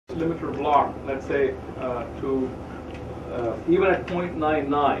limiter block, let's say, to even at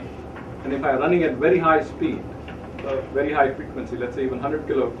 0.99, and if I'm running at very high speed, very high frequency, let's say even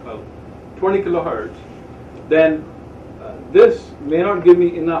 20 kilohertz, then this may not give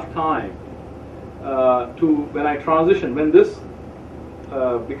me enough time to, when I transition, when this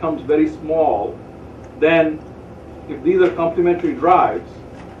becomes very small, then if these are complementary drives,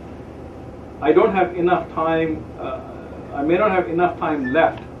 I don't have enough time, I may not have enough time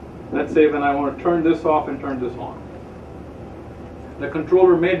left, let's say when I want to turn this off and turn this on. The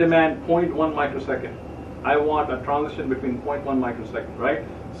controller may demand 0.1 microsecond. I want a transition between 0.1 microsecond, right?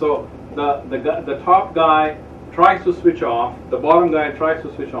 So the top guy tries to switch off, the bottom guy tries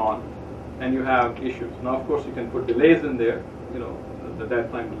to switch on, and you have issues. Now, of course, you can put delays in there, you know, the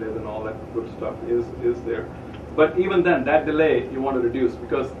dead time delays and all that good stuff is there. But even then, that delay you want to reduce,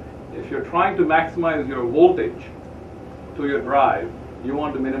 because if you're trying to maximize your voltage to your drive, you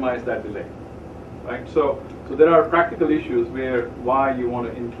want to minimize that delay, right? So there are practical issues why you want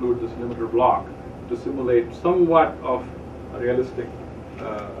to include this limiter block to simulate somewhat of a realistic.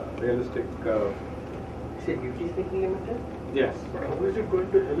 Is it duty cycle limiter? Yes. But how is it going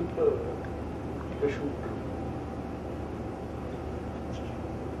to help the shoot?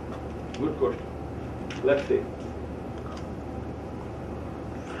 Good question. Let's see.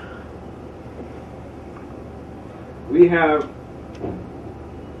 We have,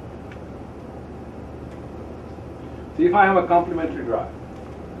 see if I have a complementary drive,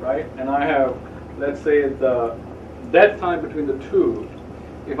 right? And I have, let's say the dead time between the two,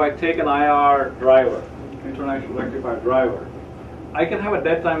 if I take an IR driver, international rectifier driver, I can have a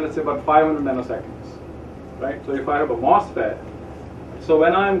dead time, let's say about 500 nanoseconds, right? So if I have a MOSFET, so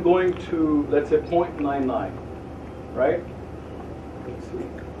when I'm going to, let's say 0.99, right? Let's see,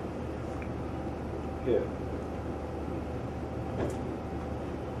 here.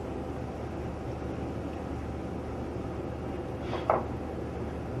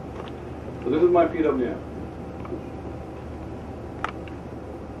 So this is my PWM.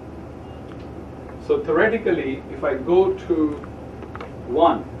 So theoretically, if I go to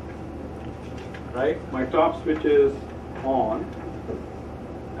 1, right, my top switch is on,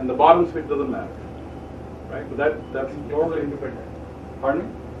 and the bottom switch doesn't matter, right? So that's Normally independent. Pardon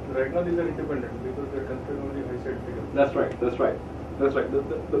me? Right now these are independent because they are considering only high side figure. That's right. That's right. That's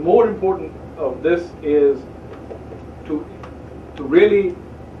right. The more important of this is to really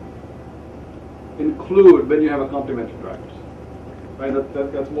include when you have a complementary drivers, right?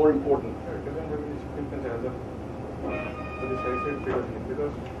 That's more important. It doesn't have any significance as of for this high side PWM,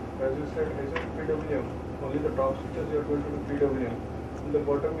 because as you said, high side PWM, only the top switches you are going to do PWM. In the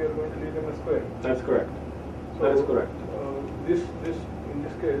bottom you are going to leave them a square. That's correct. So, that is correct. This in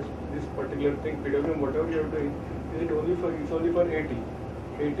this case, this particular thing, PWM, whatever you are doing, is it only for, it's only for AT,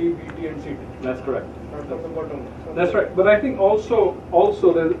 BT and CT. That's correct. Not from the bottom. That's right. But I think also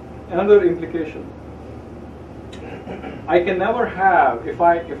there's another implication. I can never have,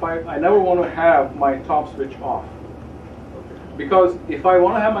 I never want to have my top switch off. Because if I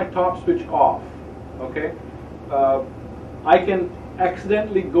want to have my top switch off, okay, I can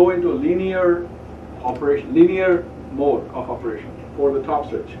accidentally go into a linear mode of operation for the top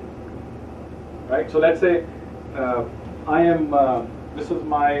switch, right? So let's say I am, this is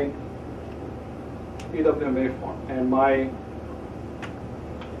my PWM waveform, and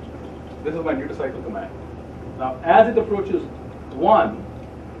this is my duty cycle command. Now, as it approaches 1,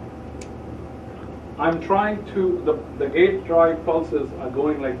 I'm trying to, the gate drive pulses are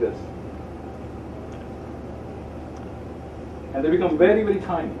going like this. And they become very, very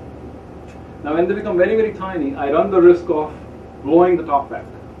tiny. Now, when they become very, very tiny, I run the risk of blowing the top back,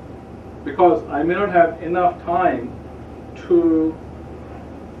 because I may not have enough time to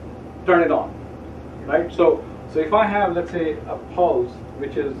turn it on, right? So if I have, let's say, a pulse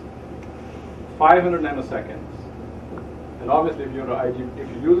which is 500 nanoseconds, and obviously if you're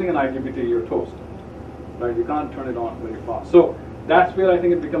using an IGBT, you're toast, right? You can't turn it on very fast. So that's where I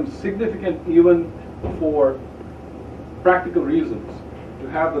think it becomes significant, even for practical reasons, to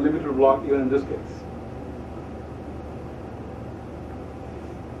have the limiter block even in this case.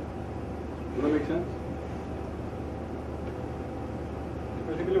 Does that make sense?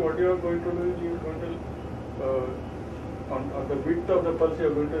 Basically, what you are going to do is you are going to on the width of the pulse, you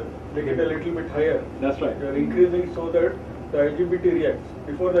are going to make it a little bit higher. That's right. You are increasing so that the IGBT reacts.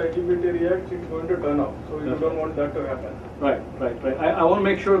 Before the IGBT reacts, it's going to turn off. So you don't want that to happen. Right. I want to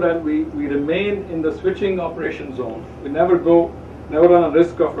make sure that we remain in the switching operation zone. We never run a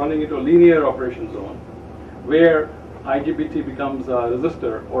risk of running into a linear operation zone, where IGBT becomes a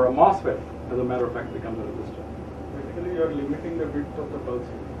resistor, or a MOSFET, as a matter of fact, becomes a resistor. Basically, you are limiting the width of the pulse.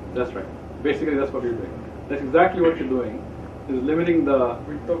 That's right. Basically, that's what you're doing. That's exactly what you're doing, is limiting the...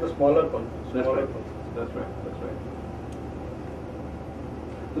 Width of the smaller pulses. That's Smaller right. pulses. That's right. That's right.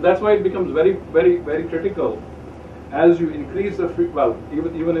 So that's why it becomes very, very, very critical as you increase the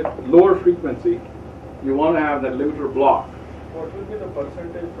even at lower frequency, you want to have that limiter block. What will be the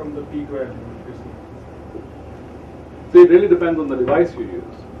percentage from the peak value if you see? So it really depends on the device you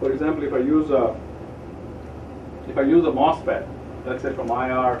use. For example, if I use a MOSFET, let's say from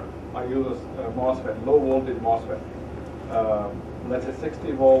IR, I use a MOSFET, low voltage MOSFET. Let's say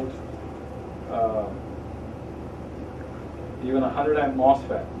 60 volt, even 100 amp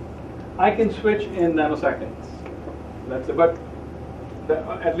MOSFET. I can switch in nanoseconds. Let's say, but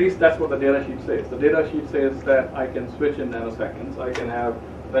at least that's what the data sheet says. The data sheet says that I can switch in nanoseconds. I can have,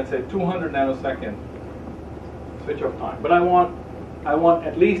 let's say, 200 nanosecond switch of time. But I want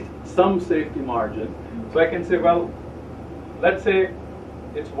at least some safety margin. So I can say, well, let's say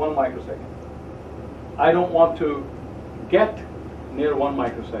it's 1 microsecond. I don't want to get near 1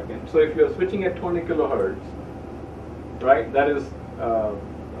 microsecond. So if you're switching at 20 kilohertz, right, that is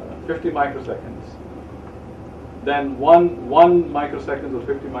 50 microseconds. Then one microsecond or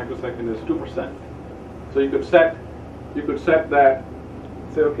 50 microseconds is 2%. So you could set that,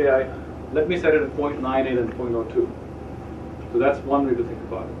 say, okay, let me set it at 0.98 and 0.02. So that's one way to think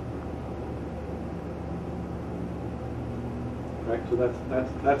about it. Right. So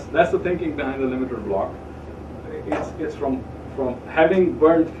that's the thinking behind the limiter block. It's from having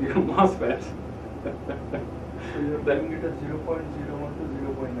burned few MOSFETs. So you are doing it at 0.01 to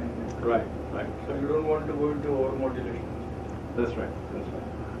 0.99. Right. Right. So you don't want to go into overmodulation. That's right. That's right.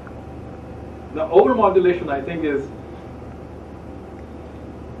 Now, overmodulation, I think, is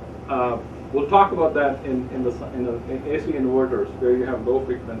we'll talk about that in AC inverters where you have low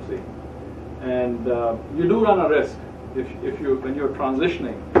frequency, and you do run a risk if you when you're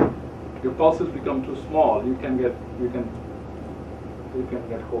transitioning, your pulses become too small. You can get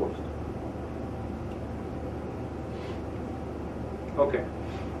hosed. Okay.